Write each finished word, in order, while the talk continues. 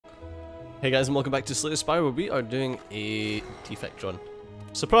Hey guys, and welcome back to Slay The Spire, where we are doing a defect run.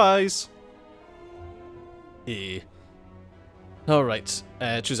 Surprise! Alright,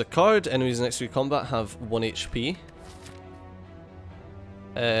 choose a card. Enemies next to you combat have 1 HP.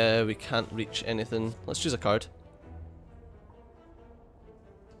 We can't reach anything. Let's choose a card.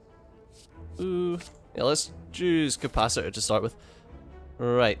 Ooh. Yeah, let's choose Capacitor to start with.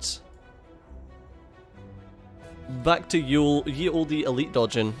 Right. Back to ye olde elite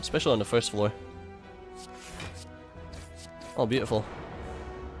dodging, especially on the first floor. Oh, beautiful.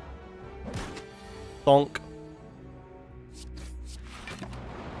 Bonk.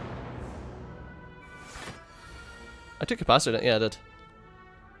 I took Capacitor, yeah I did.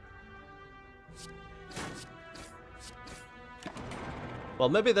 Well,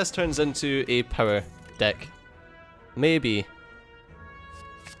 maybe this turns into a power deck. Maybe.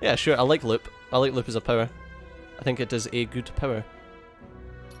 Yeah, sure, I like Loop. I like Loop as a power. I think it is a good power.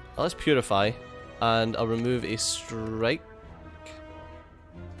 Let's Purify, and I'll remove a strike.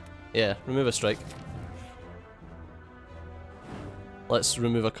 Yeah, remove a strike. Let's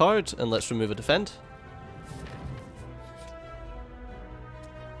remove a card, and let's remove a defend.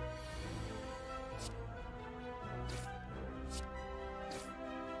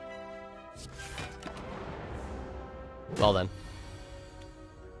 Well then.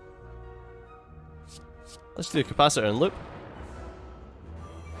 Let's do Capacitor and Loop.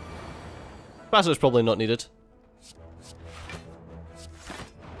 Capacitor's probably not needed.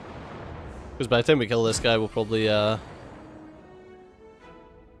 Because by the time we kill this guy, we'll probably, I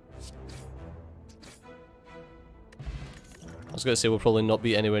was going to say we'll probably not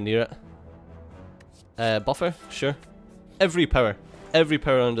be anywhere near it. Buffer? Sure. Every power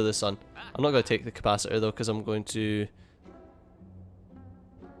under the sun. I'm not going to take the Capacitor though, because I'm going to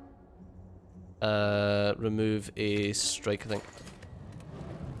remove a strike, I think.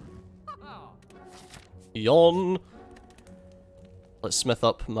 Yawn! Let's smith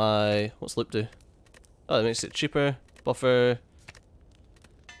up my... what's Loop do? Oh, it makes it cheaper. Buffer.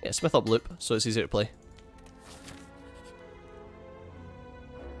 Yeah, smith up Loop, so it's easier to play.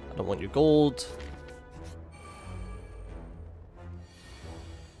 I don't want your gold.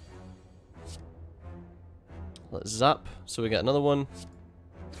 Let's zap, so we get another one.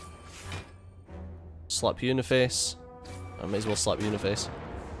 Slap you in the face. I may as well slap you in the face.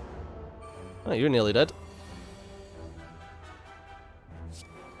 Oh, you're nearly dead.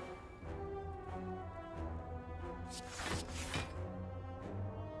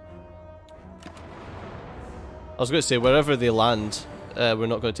 I was going to say, wherever they land, we're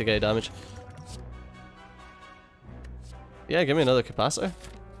not going to take any damage. Yeah, give me another Capacitor.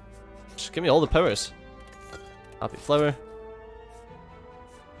 Just give me all the powers. Happy Flower.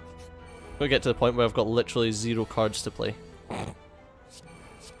 I'm going to get to the point where I've got literally 0 cards to play.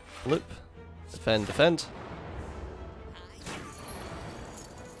 Loop. Defend, defend.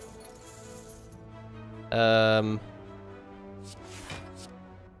 No,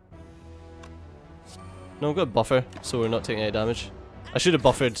 I've got a buffer, so we're not taking any damage. I should have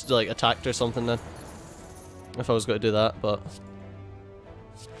buffered, like, attacked or something then. If I was going to do that, but...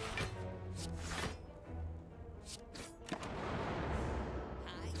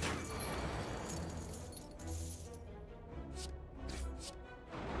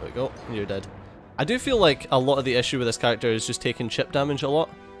 There we go, you're dead. I do feel like a lot of the issue with this character is just taking chip damage a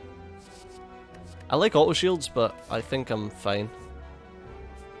lot. I like auto shields, but I think I'm fine.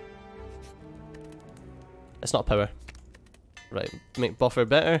 It's not power. Right, make buffer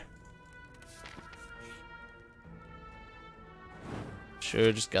better.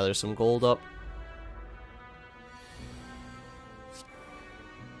 Sure, just gather some gold up.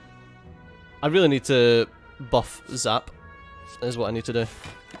 I really need to buff Zap, is what I need to do.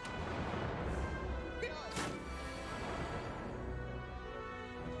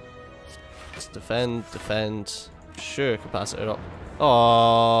 Let's defend, defend. Sure, Capacitor up.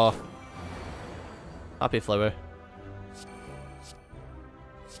 Aww. Happy Flower.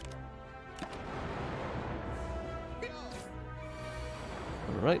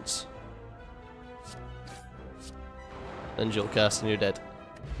 Alright. Then Jolt Cast and you're dead.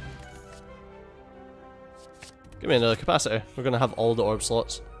 Give me another Capacitor. We're gonna have all the orb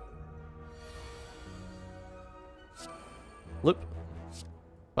slots. Loop.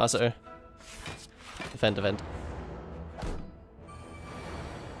 Capacitor. Defend, defend.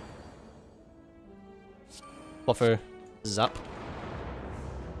 Buffer. Zap.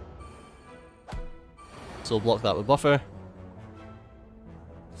 So we'll block that with buffer.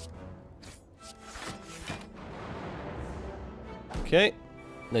 Okay.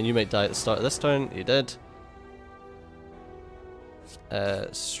 Then you might die at the start of this turn. You did.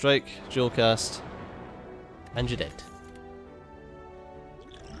 Strike, dual cast, and you're dead.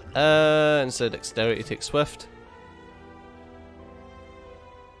 Instead of dexterity, take swift.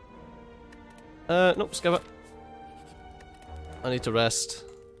 Nope, skip it. I need to rest.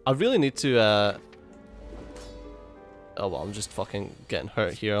 I really need to, oh well, I'm just fucking getting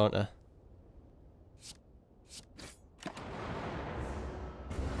hurt here, aren't I?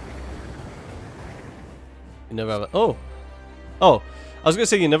 You never have a... Oh! Oh! I was gonna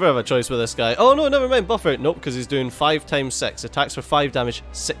say you never have a choice with this guy. Oh no, never mind, buffer. Nope, because he's doing 5 times 6. Attacks for 5 damage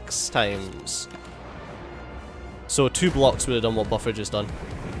 6 times. So 2 blocks would have done what buffer just done.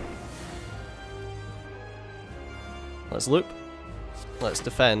 Let's loop. Let's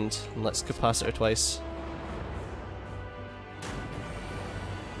defend. And let's capacitor twice.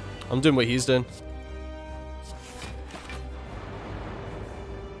 I'm doing what he's doing.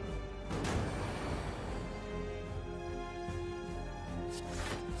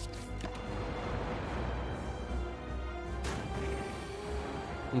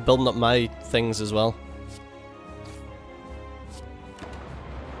 I'm building up my things as well.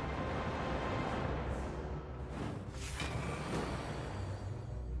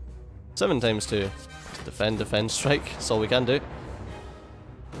 Seven times 2. Defend, defend, strike. That's all we can do.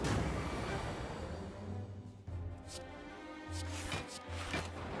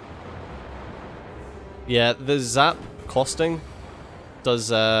 Yeah, the zap costing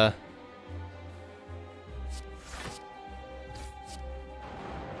does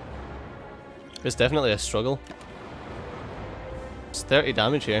it's definitely a struggle. It's 30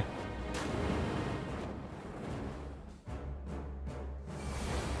 damage here.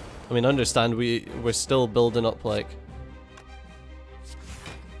 I mean, understand we're still building up like...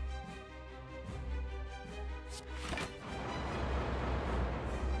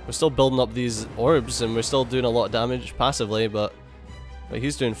 We're still building up these orbs and we're still doing a lot of damage passively, but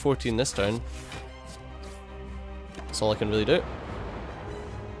he's doing 14 this turn. That's all I can really do.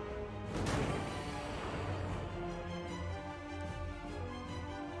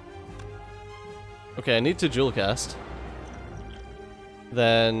 Okay, I need to dual cast.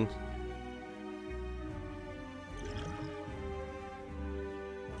 Then...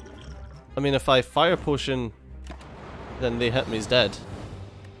 I mean, if I fire potion, then they hit me, he's dead.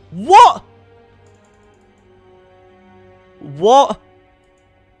 What?! What?!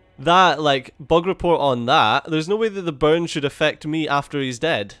 That, like, bug report on that, there's no way that the burn should affect me after he's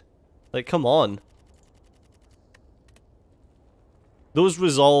dead. Like, come on. Those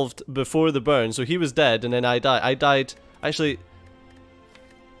resolved before the burn, so he was dead and then I died. I died... Actually...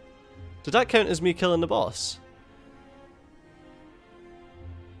 Did that count as me killing the boss?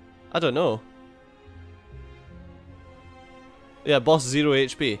 I don't know. Yeah, boss 0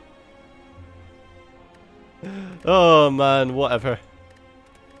 HP. Oh man, whatever.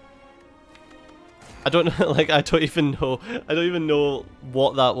 I don't know, like, I don't even know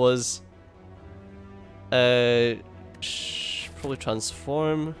what that was. Probably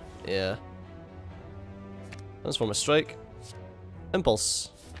transform. Yeah. Transform a strike.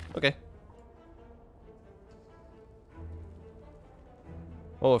 Impulse. Okay.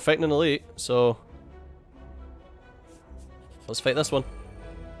 Well, we're fighting an elite, so let's fight this one.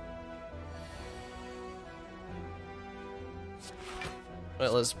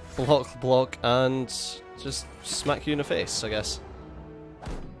 Right, let's block, and just smack you in the face, I guess.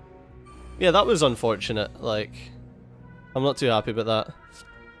 Yeah, that was unfortunate, like, I'm not too happy about that.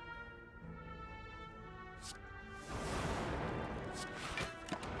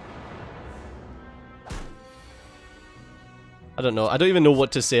 I don't know, I don't even know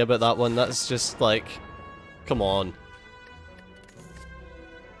what to say about that one, that's just like, come on.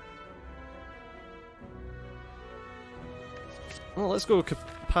 Well, let's go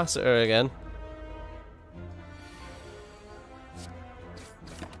capacitor again.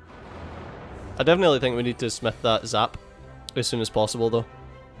 I definitely think we need to smith that zap as soon as possible though.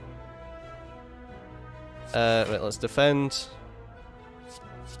 Right, let's defend.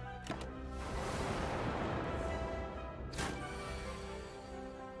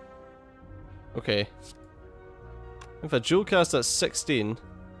 Okay. If I dual cast at 16.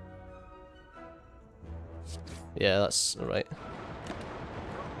 Yeah, that's alright.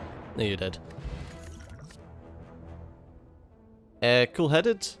 No, you did.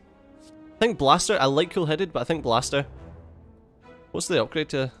 Cool-headed? I think Blaster. I like cool-headed, but I think Blaster. What's the upgrade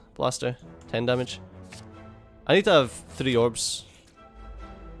to Blaster? 10 damage. I need to have 3 orbs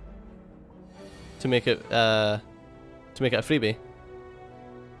to make it a freebie.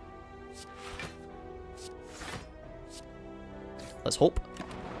 Let's hope.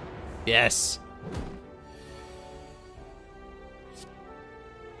 Yes.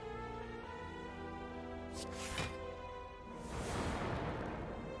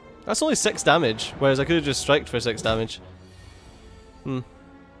 That's only 6 damage, whereas I could have just striked for 6 damage.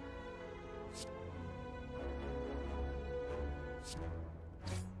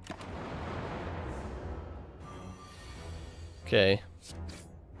 Okay.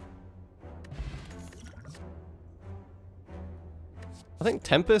 I think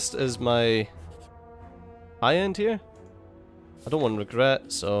Tempest is my high end here. I don't want to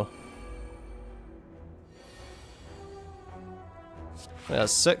regret, so... Yeah,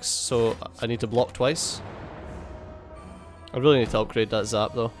 that's 6, so I need to block twice. I really need to upgrade that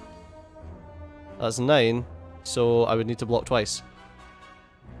zap though. That's 9, so I would need to block twice.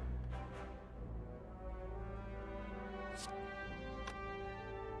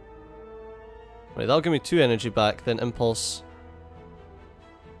 Right, that'll give me 2 energy back, then Impulse.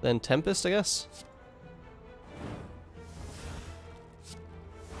 Then Tempest, I guess?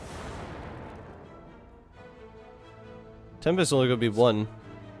 Tempest is only going to be 1.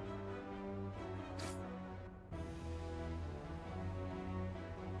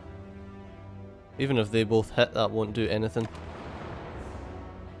 Even if they both hit, that won't do anything.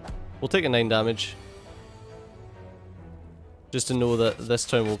 We'll take a 9 damage. Just to know that this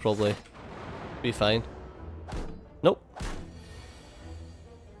turn will probably be fine. Nope.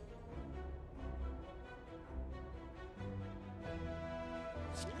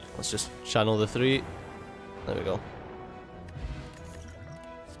 Let's just channel the 3. There we go.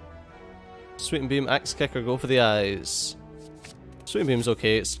 Sweep and Beam, Axe Kicker, go for the eyes. Sweep and Beam's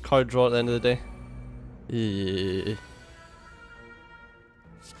okay, it's card draw at the end of the day.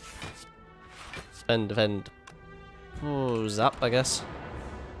 Defend. Oh, zap, I guess.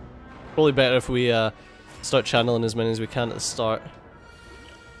 Probably better if we start channeling as many as we can at the start.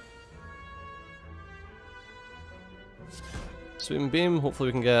 Sweep and Beam, hopefully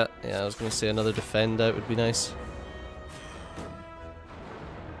we can get... Yeah, I was going to say another defend out would be nice.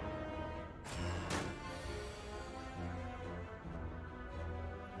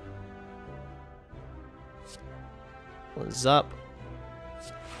 Let's zap.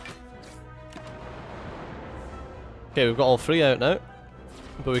 Okay, we've got all 3 out now.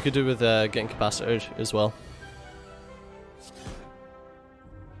 But we could do with getting capacitored as well.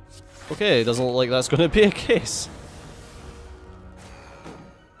 Okay, doesn't look like that's going to be a case.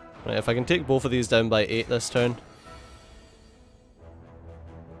 Right, if I can take both of these down by 8 this turn.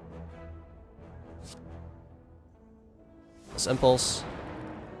 Let's Impulse.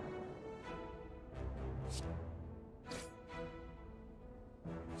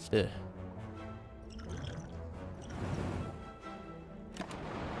 Yeah.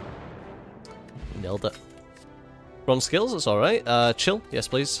 Nailed it. Bronze skills, it's alright. Chill, yes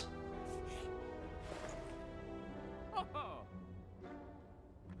please.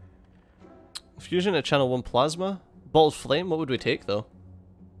 Fusion at channel 1 plasma. Bottled flame, what would we take though?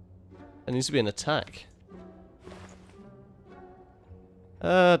 It needs to be an attack.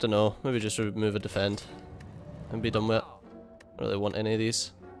 I don't know, maybe just remove a defend and be done with it. I don't really want any of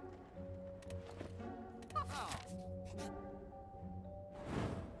these.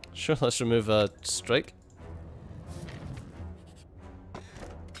 Sure, let's remove a strike.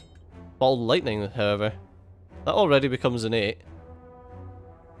 Bottled lightning, however. That already becomes an 8.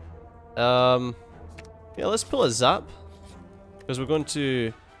 Yeah, let's pull a zap. Because we're going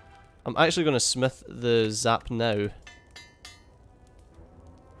to... I'm actually going to smith the zap now.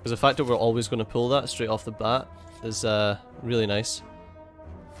 Because the fact that we're always going to pull that straight off the bat is really nice.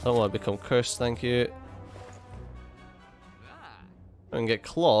 I don't want to become cursed, thank you. We can get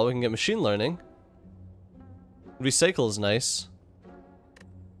claw, we can get machine learning. Recycle is nice.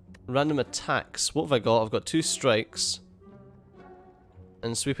 Random attacks. What have I got? I've got 2 strikes.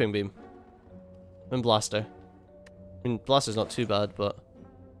 And sweeping beam. And blaster. I mean, blaster's not too bad, but...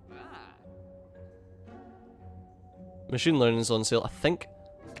 Machine learning's on sale, I think.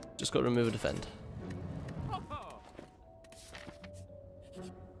 Just got to remove a defend.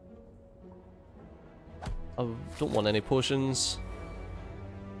 I don't want any potions.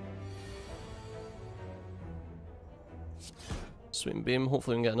 Sweep beam,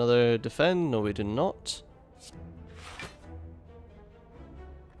 hopefully we can get another defend. No, we do not.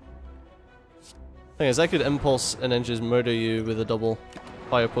 Thing is, I could impulse and then just murder you with a double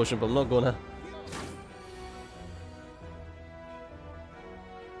fire potion, but I'm not gonna.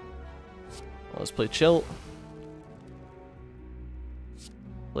 Let's play chill.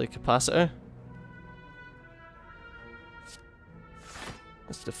 Play capacitor.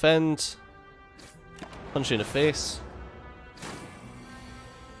 Let's defend. Punch you in the face.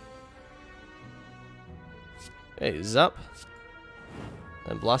 Okay, zap.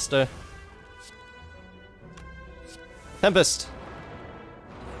 And blaster. Tempest!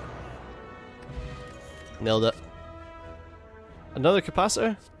 Nailed it. Another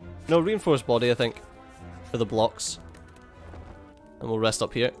capacitor? No, reinforced body, I think. For the blocks. And we'll rest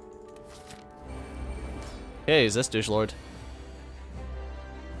up here. Okay, is this douche lord?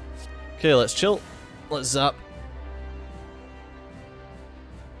 Okay, let's chill. Let's zap.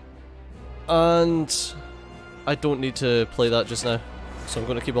 And I don't need to play that just now, so I'm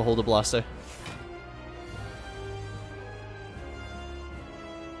going to keep a hold of blaster.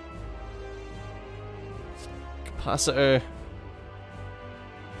 Capacitor.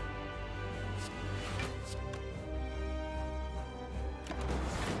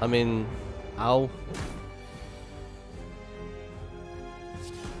 I mean, ow.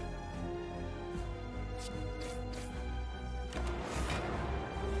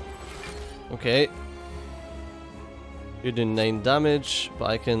 Okay. You're doing 9 damage, but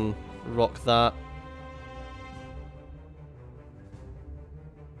I can rock that.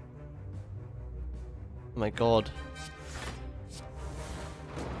 Oh my god.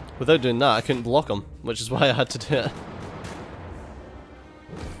 Without doing that, I couldn't block him, which is why I had to do it.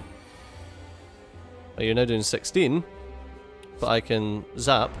 Oh, you're now doing 16, but I can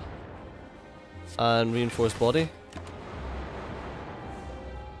zap and reinforce body.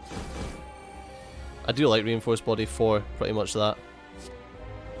 I do like reinforced body for pretty much that.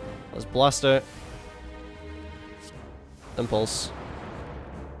 Let's blaster. Impulse.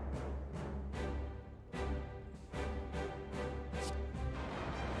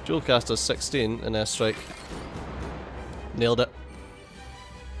 Dual cast does 16 and airstrike. Nailed it.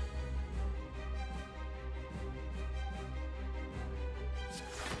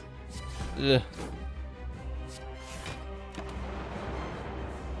 Ugh.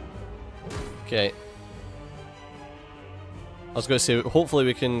 Okay. I was going to say, hopefully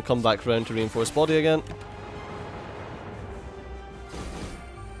we can come back round to reinforced body again.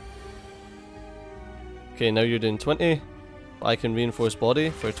 Okay, now you're doing 20. I can reinforce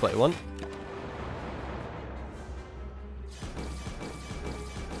body for 21.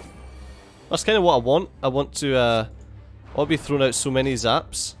 That's kind of what I want. I want to I'll be throwing out so many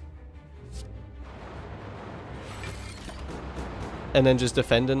zaps. And then just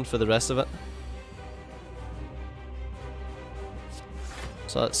defending for the rest of it.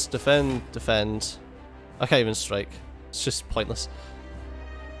 So let's defend, defend. I can't even strike. It's just pointless.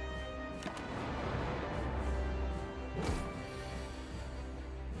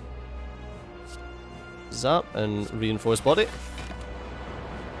 Zap and reinforce body.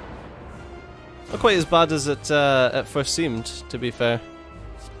 Not quite as bad as it at first seemed, to be fair.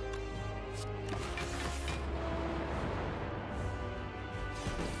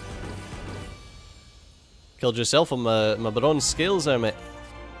 Killed yourself on my bronze scales there, mate.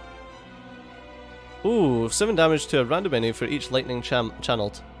 Ooh, 7 damage to a random enemy for each lightning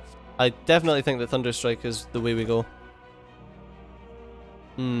channeled. I definitely think that Thunderstrike is the way we go.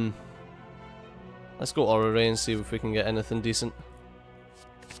 Let's go Aura Ray and see if we can get anything decent.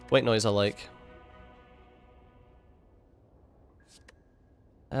 White noise I like.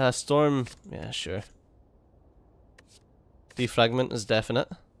 Storm, yeah, sure. Defragment is definite.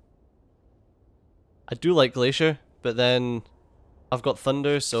 I do like Glacier, but then I've got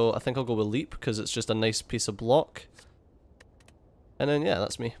Thunder, so I think I'll go with Leap because it's just a nice piece of block. And then, yeah,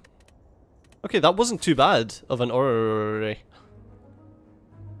 that's me. Okay, that wasn't too bad of an Aura Ray.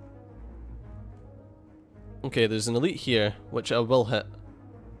 Okay, there's an Elite here, which I will hit.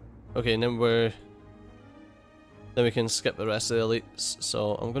 Okay, and then then we can skip the rest of the Elites,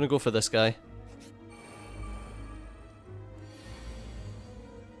 so I'm gonna go for this guy.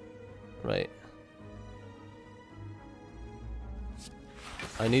 Right.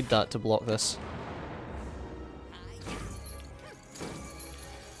 I need that to block this.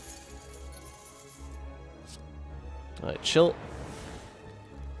 Alright, chill.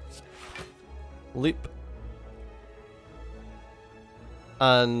 Leap.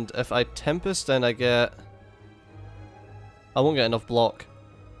 And if I Tempest, then I get... I won't get enough block.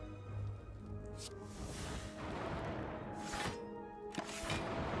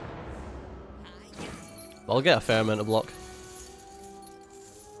 But I'll get a fair amount of block.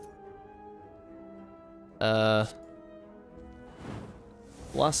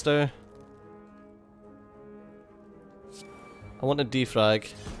 Blaster. I want a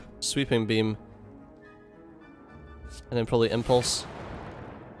defrag, sweeping beam, and then probably impulse.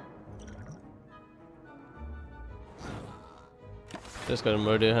 Just gotta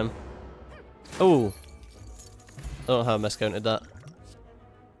murder him. Oh! I don't know how I miscounted that.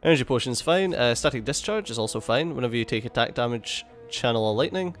 Energy potion's fine. Static discharge is also fine. Whenever you take attack damage, channel a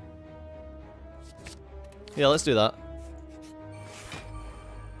lightning. Yeah, let's do that.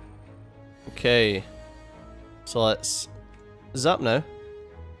 Okay. So let's zap now.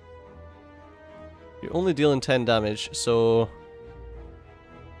 You're only dealing 10 damage, so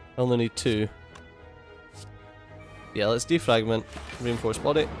I only need 2. Yeah, let's defragment, reinforced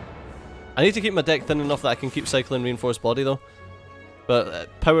body. I need to keep my deck thin enough that I can keep cycling reinforced body though. But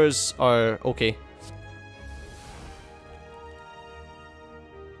powers are okay.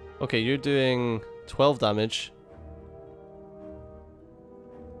 Okay, you're doing 12 damage.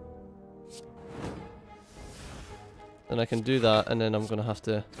 And I can do that, and then I'm gonna have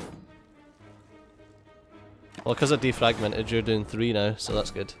to... Well, because I defragmented, you're doing 3 now, so that's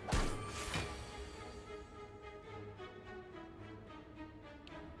good.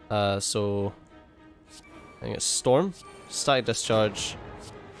 So... I think it's Storm, Static Discharge,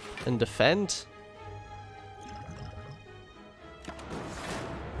 and Defend.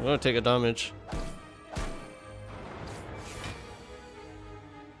 I'm gonna take a damage.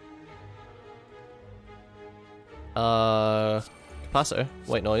 Capacitor,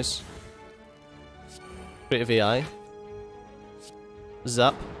 White Noise. Creative AI.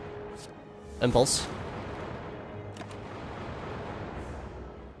 Zap. Impulse.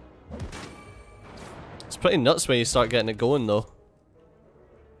 It's pretty nuts when you start getting it going though.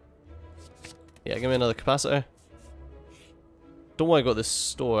 Yeah, give me another capacitor. Don't want to go to the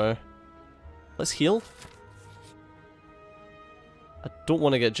store. Let's heal. I don't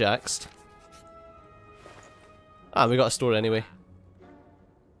want to get jaxed. Ah, we got a store anyway.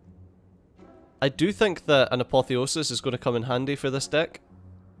 I do think that an Apotheosis is going to come in handy for this deck.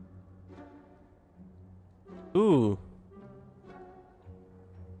 Ooh.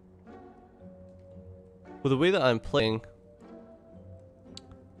 With the way that I'm playing...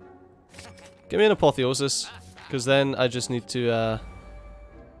 Give me an Apotheosis, because then I just need to,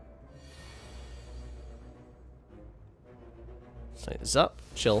 Right, zap,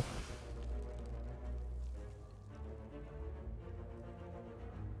 chill.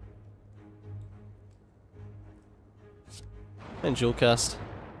 And Jewel Cast.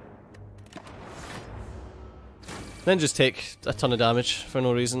 Then just take a ton of damage for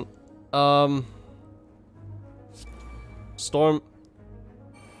no reason. Storm.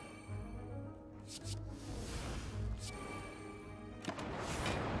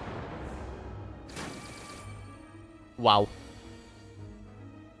 Wow.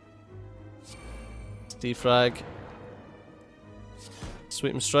 Defrag.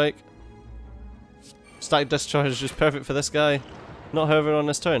 Sweep and strike. Static Discharge is just perfect for this guy. Not however on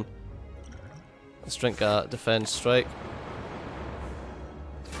this turn. Let's drink a defend strike.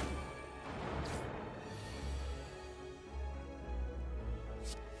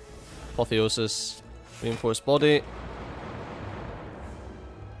 Apotheosis. Reinforced body.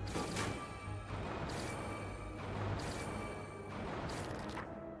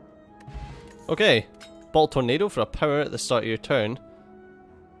 Okay. Ball Tornado for a power at the start of your turn.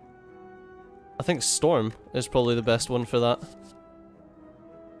 I think Storm is probably the best one for that.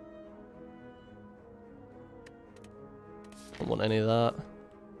 Don't want any of that.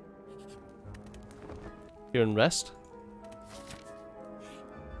 Here and rest.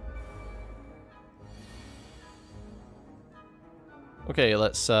 Okay,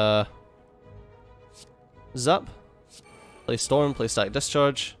 let's zap. Play Storm, play Static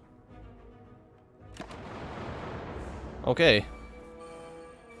Discharge. Okay.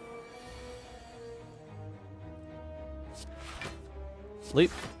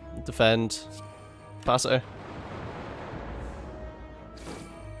 Leap, defend, capacitor.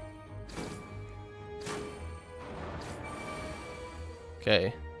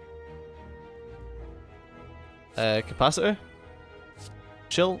 Okay. Capacitor.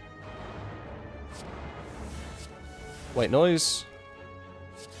 Chill. White Noise.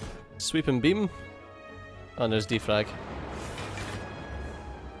 Sweep and beam. And there's defrag.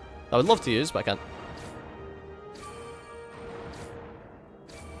 I would love to use, but I can't.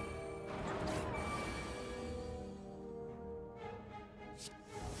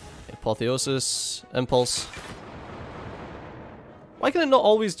 Apotheosis, Impulse. Why can it not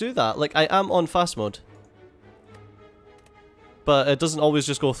always do that? Like, I am on fast mode. But it doesn't always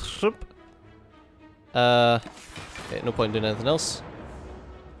just go throop. Okay, no point in doing anything else.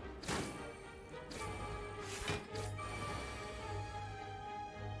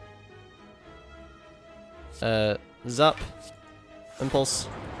 Zap. Impulse.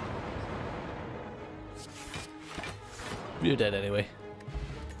 You're dead anyway.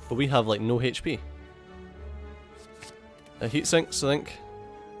 But we have like no HP. Heat sinks, I think.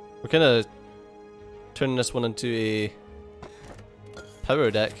 We're kind of turning this one into a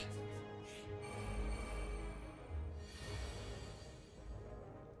power deck.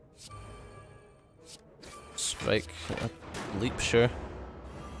 Right, leap, sure.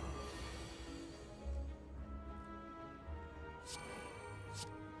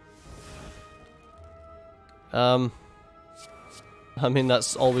 I mean,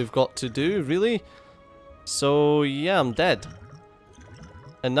 that's all we've got to do, really. So, yeah, I'm dead.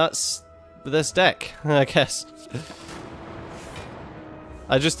 And that's this deck, I guess.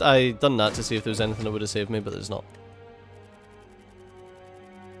 I done that to see if there was anything that would have saved me, but there's not.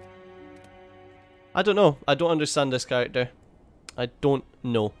 I don't know. I don't understand this character. I don't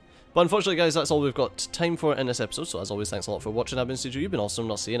know. But unfortunately, guys, that's all we've got time for in this episode. So as always, thanks a lot for watching. I've been Studio. You've been awesome.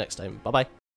 I'll see you next time. Bye-bye.